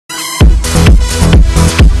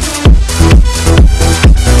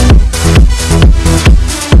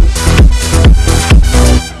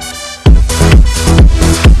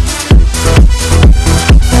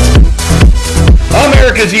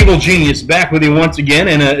America's Evil Genius back with you once again,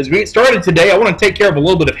 and as we get started today, I want to take care of a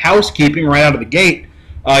little bit of housekeeping right out of the gate.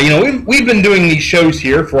 We've been doing these shows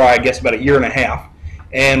here for, I guess, about a year and a half,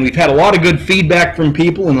 and we've had a lot of good feedback from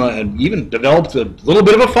people, and even developed a little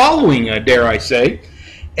bit of a following, dare I say.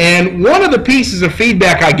 And one of the pieces of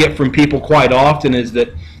feedback I get from people quite often is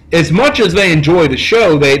that as much as they enjoy the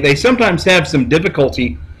show, they sometimes have some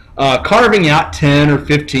difficulty carving out 10 or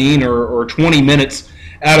 15 or 20 minutes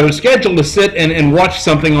out of a schedule to sit and watch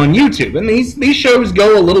something on YouTube. And these shows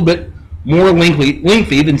go a little bit more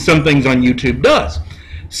lengthy than some things on YouTube does.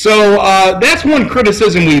 So that's one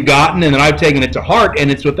criticism we've gotten, and I've taken it to heart,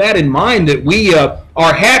 and it's with that in mind that we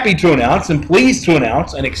are happy to announce and pleased to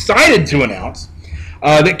announce and excited to announce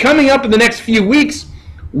that coming up in the next few weeks,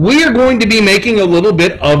 we are going to be making a little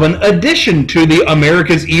bit of an addition to the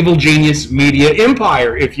America's Evil Genius media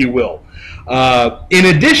empire, if you will. In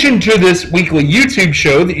addition to this weekly YouTube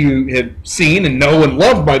show that you have seen and know and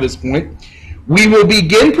love by this point, we will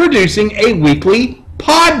begin producing a weekly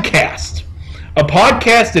podcast. A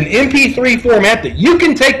podcast in MP3 format that you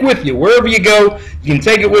can take with you wherever you go. You can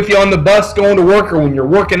take it with you on the bus going to work, or when you're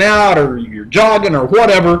working out, or you're jogging, or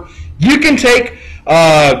whatever. You can take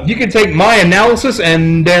my analysis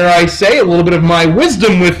and, dare I say, a little bit of my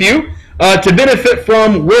wisdom with you to benefit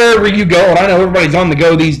from wherever you go. And I know everybody's on the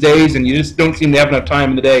go these days, and you just don't seem to have enough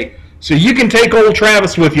time in the day. So you can take old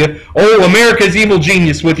Travis with you, old America's Evil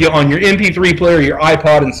Genius with you on your MP3 player, your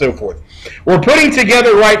iPod, and so forth. We're putting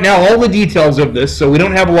together right now all the details of this, so we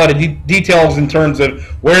don't have a lot of details in terms of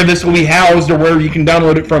where this will be housed or where you can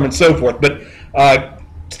download it from and so forth. But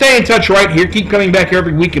stay in touch right here. Keep coming back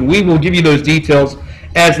every week, and we will give you those details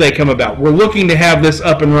as they come about. We're looking to have this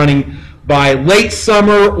up and running by late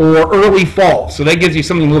summer or early fall, so that gives you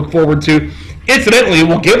something to look forward to. Incidentally, it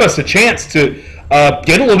will give us a chance to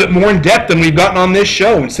get a little bit more in depth than we've gotten on this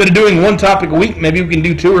show. Instead of doing one topic a week, maybe we can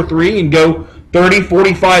do 2 or 3 and go 30,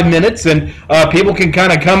 45 minutes, and people can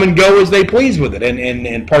kind of come and go as they please with it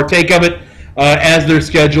and partake of it as their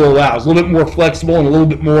schedule allows. A little bit more flexible and a little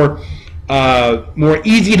bit more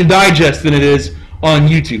easy to digest than it is on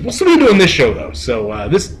YouTube. We'll still be doing this show, though, so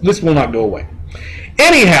this will not go away.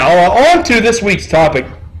 Anyhow, on to this week's topic.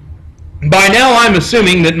 By now, I'm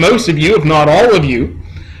assuming that most of you, if not all of you,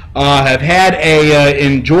 have had a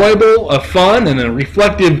enjoyable, a fun, and a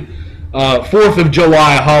reflective 4th of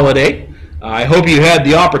July holiday. I hope you had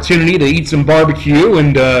the opportunity to eat some barbecue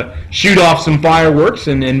and shoot off some fireworks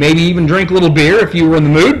and maybe even drink a little beer if you were in the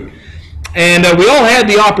mood. And we all had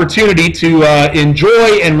the opportunity to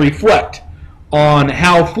enjoy and reflect on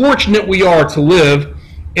how fortunate we are to live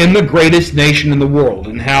in the greatest nation in the world,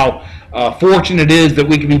 and how fortunate it is that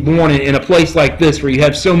we can be born in a place like this where you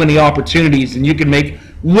have so many opportunities and you can make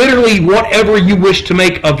literally whatever you wish to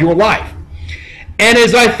make of your life. And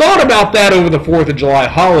as I thought about that over the 4th of July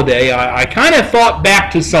holiday, I kind of thought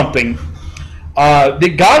back to something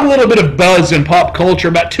that got a little bit of buzz in pop culture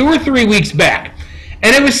about 2 or 3 weeks back.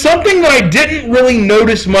 And it was something that I didn't really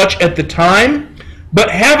notice much at the time, but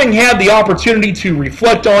having had the opportunity to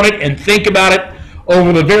reflect on it and think about it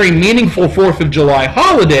over the very meaningful 4th of July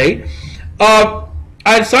holiday,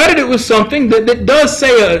 I decided it was something that does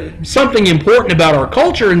say something important about our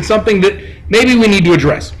culture and something that maybe we need to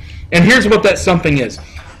address. And here's what that something is.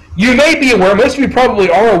 You may be aware, most of you probably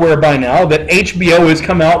are aware by now, that HBO has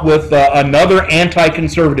come out with another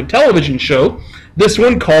anti-conservative television show, this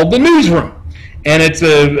one called The Newsroom. And it's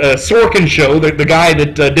a Sorkin show, the guy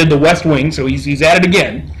that did The West Wing, so he's at it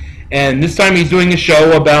again. And this time he's doing a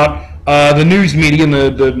show about the news media and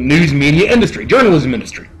the news media industry, journalism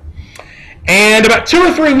industry. And about 2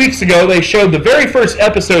 or 3 weeks ago, they showed the very first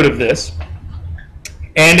episode of this,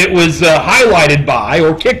 and it was highlighted by,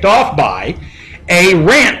 or kicked off by, a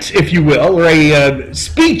rant, if you will, or a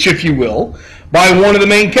speech, if you will, by one of the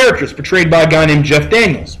main characters, portrayed by a guy named Jeff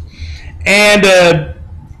Daniels. And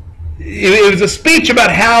it was a speech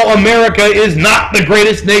about how America is not the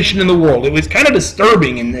greatest nation in the world. It was kind of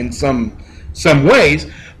disturbing in some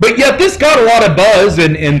ways. But yet this got a lot of buzz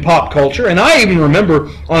in pop culture, and I even remember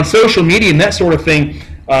on social media and that sort of thing,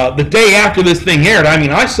 the day after this thing aired, I mean,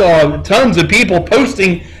 I saw tons of people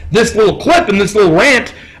posting this little clip and this little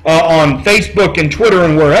rant on Facebook and Twitter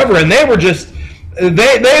and wherever, and they were just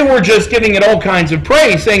giving it all kinds of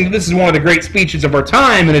praise, saying that this is one of the great speeches of our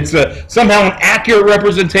time, and it's somehow an accurate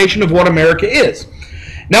representation of what America is.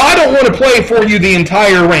 Now, I don't want to play for you the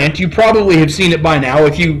entire rant. You probably have seen it by now.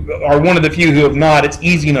 If you are one of the few who have not, it's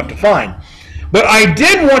easy enough to find. But I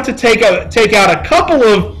did want to take out a couple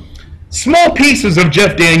of small pieces of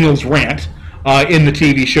Jeff Daniels' rant in the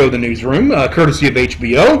TV show The Newsroom, courtesy of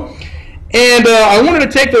HBO. And I wanted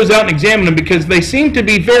to take those out and examine them because they seem to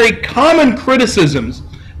be very common criticisms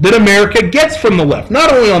that America gets from the left,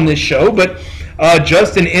 not only on this show, but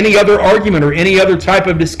just in any other argument or any other type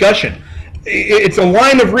of discussion. It's a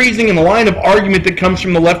line of reasoning and a line of argument that comes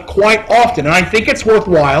from the left quite often, and I think it's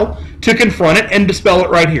worthwhile to confront it and dispel it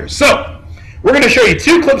right here. So, we're going to show you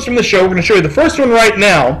two clips from the show. We're going to show you the first one right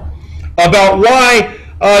now about why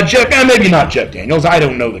maybe not Jeff Daniels, I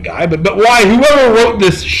don't know the guy, but why whoever wrote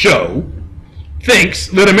this show thinks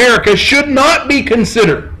that America should not be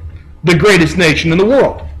considered the greatest nation in the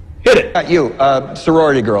world. Hit it. You,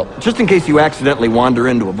 sorority girl. Just in case you accidentally wander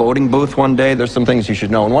into a voting booth one day, there's some things you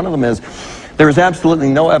should know. And one of them is, there is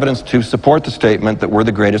absolutely no evidence to support the statement that we're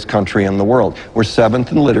the greatest country in the world. We're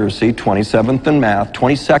 7th in literacy, 27th in math,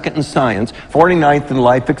 22nd in science, 49th in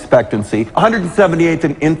life expectancy, 178th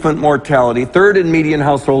in infant mortality, 3rd in median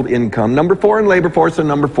household income, number 4 in labor force, and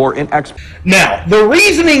number 4 in Now, the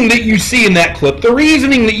reasoning that you see in that clip, the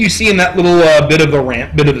reasoning that you see in that little bit of the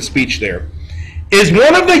rant, bit of the speech there, is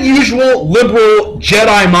one of the usual liberal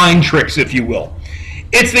Jedi mind tricks, if you will.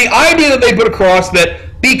 It's the idea that they put across that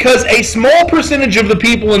because a small percentage of the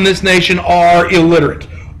people in this nation are illiterate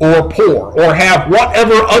or poor or have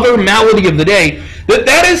whatever other malady of the day,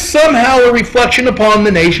 that is somehow a reflection upon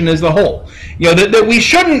the nation as a whole. You know, that we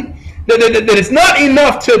shouldn't, that it's not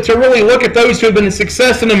enough to really look at those who have been a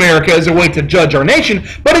success in America as a way to judge our nation,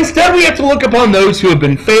 but instead we have to look upon those who have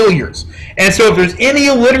been failures. And so if there's any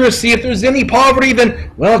illiteracy, if there's any poverty,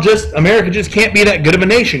 then, well, America just can't be that good of a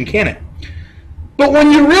nation, can it? But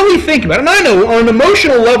when you really think about it, and I know on an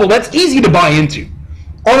emotional level that's easy to buy into.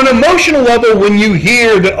 On an emotional level, when you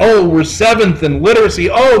hear that, oh, we're 7th in literacy,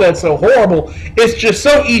 oh, that's so horrible, it's just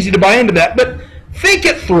so easy to buy into that. But think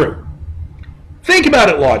it through. Think about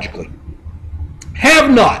it logically.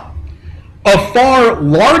 Have not a far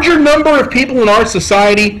larger number of people in our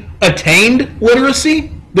society attained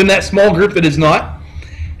literacy than that small group that is not?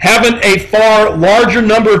 Haven't a far larger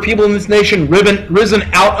number of people in this nation risen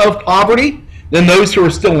out of poverty than those who are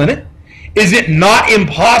still in it? Is it not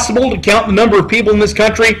impossible to count the number of people in this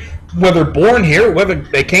country, whether born here, whether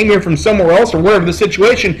they came here from somewhere else, or whatever the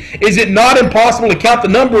situation, is it not impossible to count the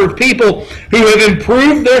number of people who have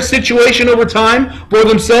improved their situation over time for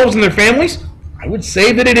themselves and their families? I would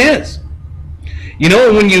say that it is. You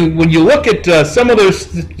know, when you look at some of those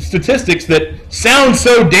statistics that sound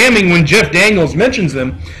so damning when Jeff Daniels mentions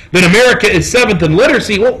them, that America is 7th in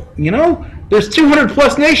literacy, well, you know, there's 200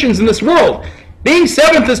 plus nations in this world. Being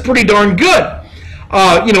 7th is pretty darn good.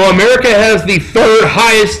 You know, America has the 3rd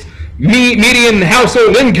highest median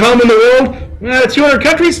household income in the world. 200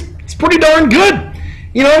 countries, it's pretty darn good.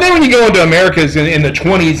 You know, and then when you go into America's in the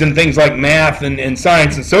 20s and things like math and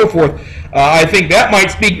science and so forth, I think that might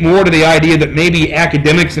speak more to the idea that maybe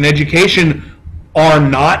academics and education are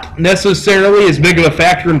not necessarily as big of a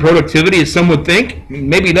factor in productivity as some would think.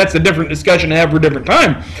 Maybe that's a different discussion to have for a different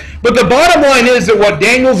time. But the bottom line is that what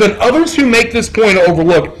Daniels and others who make this point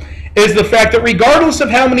overlook is the fact that regardless of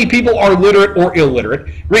how many people are literate or illiterate,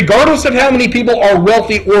 regardless of how many people are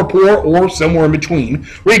wealthy or poor or somewhere in between,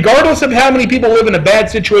 regardless of how many people live in a bad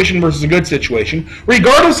situation versus a good situation,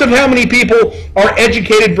 regardless of how many people are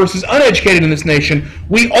educated versus uneducated in this nation,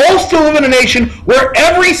 we all still live in a nation where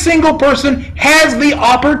every single person has the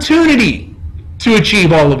opportunity to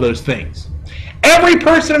achieve all of those things. Every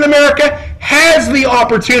person in America has the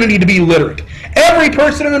opportunity to be literate. Every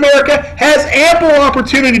person in America has ample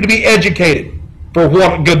opportunity to be educated, for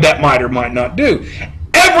what good that might or might not do.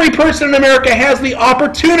 Every person in America has the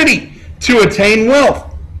opportunity to attain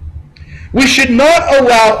wealth. We should not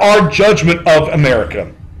allow our judgment of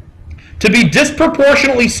America to be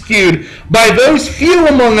disproportionately skewed by those few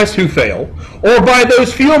among us who fail, or by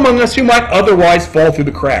those few among us who might otherwise fall through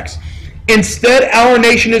the cracks. Instead, our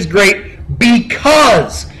nation is great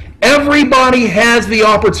because everybody has the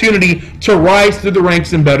opportunity to rise through the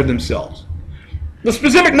ranks and better themselves. The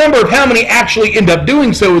specific number of how many actually end up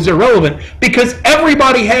doing so is irrelevant because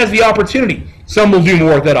everybody has the opportunity. Some will do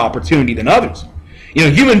more with that opportunity than others. You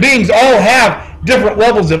know, human beings all have different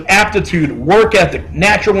levels of aptitude, work ethic,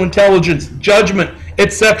 natural intelligence, judgment,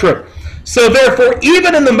 etc. So therefore,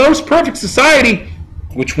 even in the most perfect society,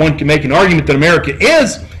 which one can make an argument that America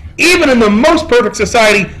is, even in the most perfect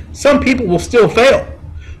society, some people will still fail.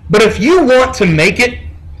 But if you want to make it,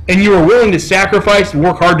 and you are willing to sacrifice and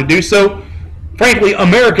work hard to do so, frankly,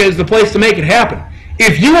 America is the place to make it happen.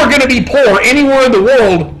 If you are going to be poor anywhere in the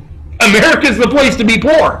world, America is the place to be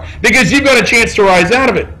poor, because you've got a chance to rise out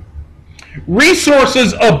of it.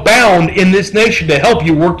 Resources abound in this nation to help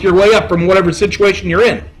you work your way up from whatever situation you're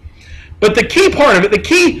in. But the key part of it, the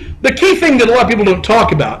key thing that a lot of people don't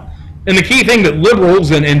talk about, and the key thing that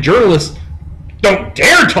liberals and journalists don't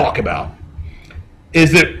dare talk about,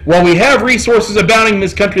 is that while we have resources abounding in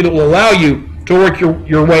this country that will allow you to work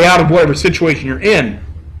your way out of whatever situation you're in,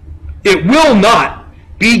 it will not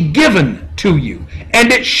be given to you,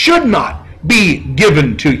 and it should not be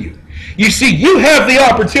given to you. You see, you have the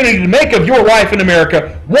opportunity to make of your life in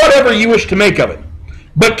America whatever you wish to make of it.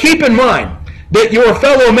 But keep in mind that your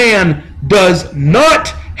fellow man does not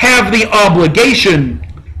have the obligation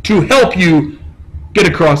to help you get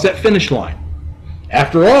across that finish line.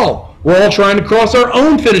 After all, we're all trying to cross our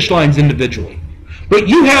own finish lines individually. But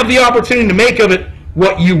you have the opportunity to make of it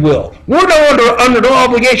what you will. We're under no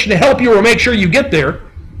obligation to help you or make sure you get there.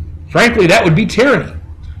 Frankly, that would be tyranny.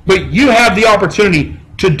 But you have the opportunity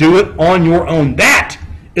to do it on your own. That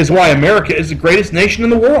is why America is the greatest nation in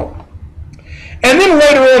the world. And then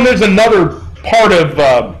later on, there's another part of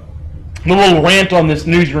the little rant on this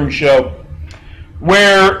Newsroom show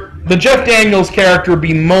where the Jeff Daniels character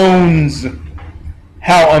bemoans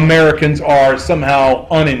how Americans are somehow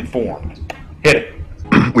uninformed. Hit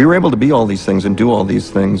it. We were able to be all these things and do all these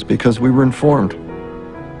things because we were informed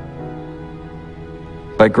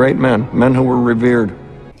by great men who were revered.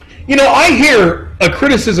 You know, I hear a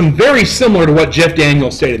criticism very similar to what Jeff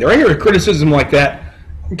Daniels stated there. I hear a criticism like that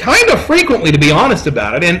kind of frequently, to be honest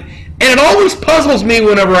about it, and it always puzzles me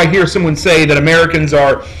whenever I hear someone say that Americans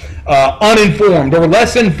are uninformed or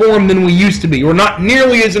less informed than we used to be, or not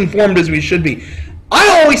nearly as informed as we should be.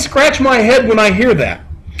 I always scratch my head when I hear that,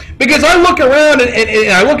 because I look around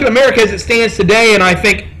and I look at America as it stands today, and I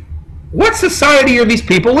think, what society are these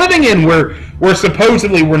people living in where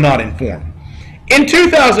supposedly we're not informed? In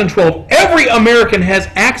 2012, every American has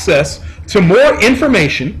access to more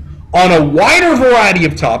information on a wider variety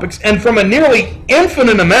of topics and from a nearly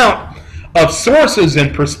infinite amount of sources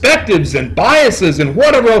and perspectives and biases and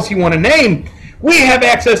whatever else you want to name. We have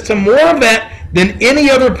access to more of that than any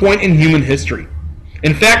other point in human history.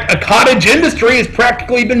 In fact, a cottage industry has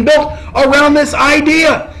practically been built around this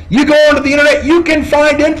idea. You go onto the internet, you can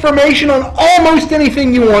find information on almost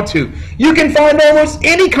anything you want to. You can find almost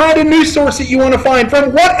any kind of news source that you want to find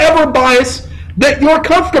from whatever bias that you're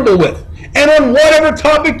comfortable with and on whatever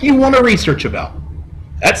topic you want to research about.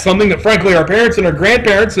 That's something that, frankly, our parents and our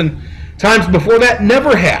grandparents and times before that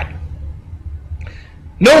never had.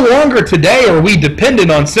 No longer today are we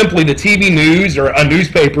dependent on simply the TV news or a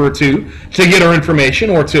newspaper or two to get our information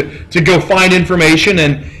or to go find information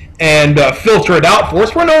and filter it out for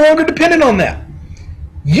us. We're no longer dependent on that.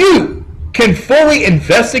 You can fully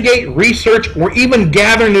investigate, research, or even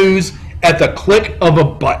gather news at the click of a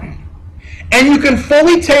button. And you can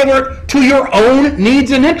fully tailor it to your own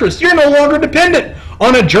needs and interests. You're no longer dependent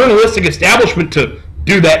on a journalistic establishment to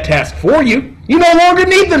do that task for you. You no longer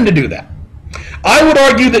need them to do that. I would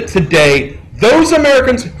argue that today, those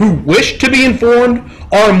Americans who wish to be informed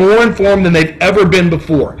are more informed than they've ever been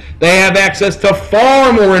before. They have access to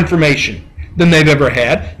far more information than they've ever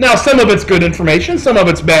had. Now, some of it's good information, some of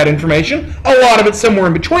it's bad information, a lot of it's somewhere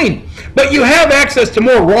in between. But you have access to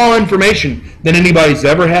more raw information than anybody's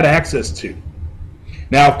ever had access to.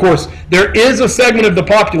 Now, of course, there is a segment of the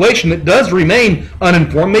population that does remain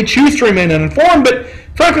uninformed. They choose to remain uninformed, but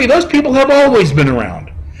frankly, those people have always been around.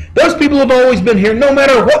 Those people have always been here, no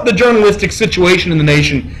matter what the journalistic situation in the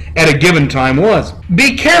nation at a given time was.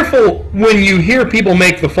 Be careful when you hear people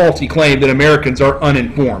make the faulty claim that Americans are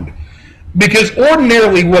uninformed, because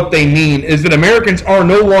ordinarily what they mean is that Americans are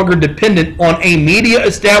no longer dependent on a media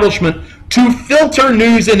establishment to filter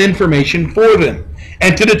news and information for them,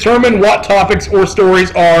 and to determine what topics or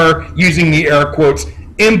stories are, using the air quotes,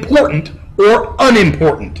 important or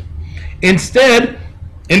unimportant. Instead,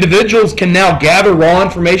 individuals can now gather raw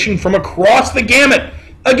information from across the gamut.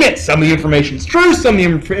 Again, some of the information is true, some of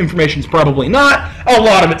the information is probably not, a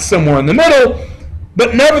lot of it's somewhere in the middle,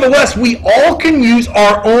 but nevertheless, we all can use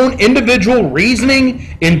our own individual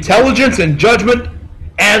reasoning, intelligence, and judgment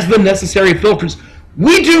as the necessary filters.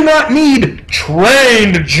 We do not need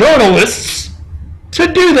trained journalists to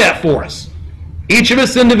do that for us. Each of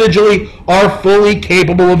us individually are fully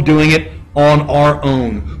capable of doing it on our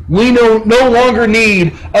own. We no longer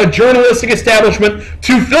need a journalistic establishment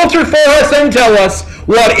to filter for us and tell us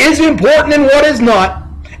what is important and what is not,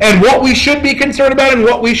 and what we should be concerned about and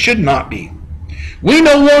what we should not be. We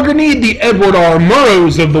no longer need the Edward R.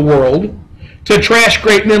 Murrows of the world to trash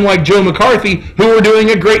great men like Joe McCarthy, who are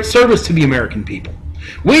doing a great service to the American people.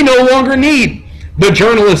 We no longer need the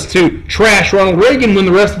journalists to trash Ronald Reagan when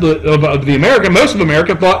the rest of most of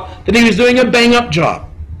America thought that he was doing a bang-up job.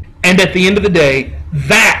 And at the end of the day,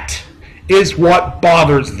 that is what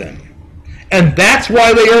bothers them. And that's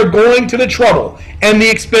why they are going to the trouble and the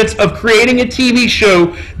expense of creating a TV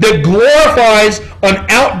show that glorifies an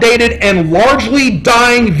outdated and largely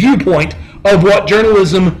dying viewpoint of what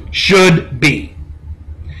journalism should be.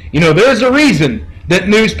 You know, there's a reason that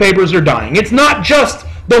newspapers are dying. It's not just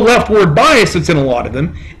the leftward bias that's in a lot of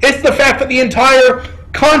them. It's the fact that the entire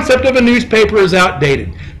concept of a newspaper is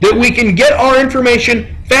outdated. That we can get our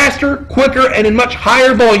information faster, quicker, and in much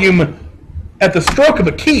higher volume at the stroke of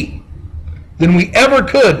a key than we ever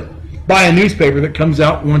could by a newspaper that comes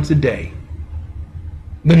out once a day.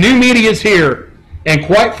 The new media is here, and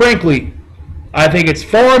quite frankly, I think it's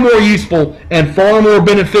far more useful and far more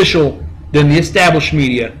beneficial than the established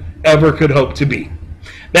media ever could hope to be.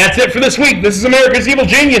 That's it for this week. This is America's Evil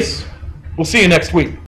Genius. We'll see you next week.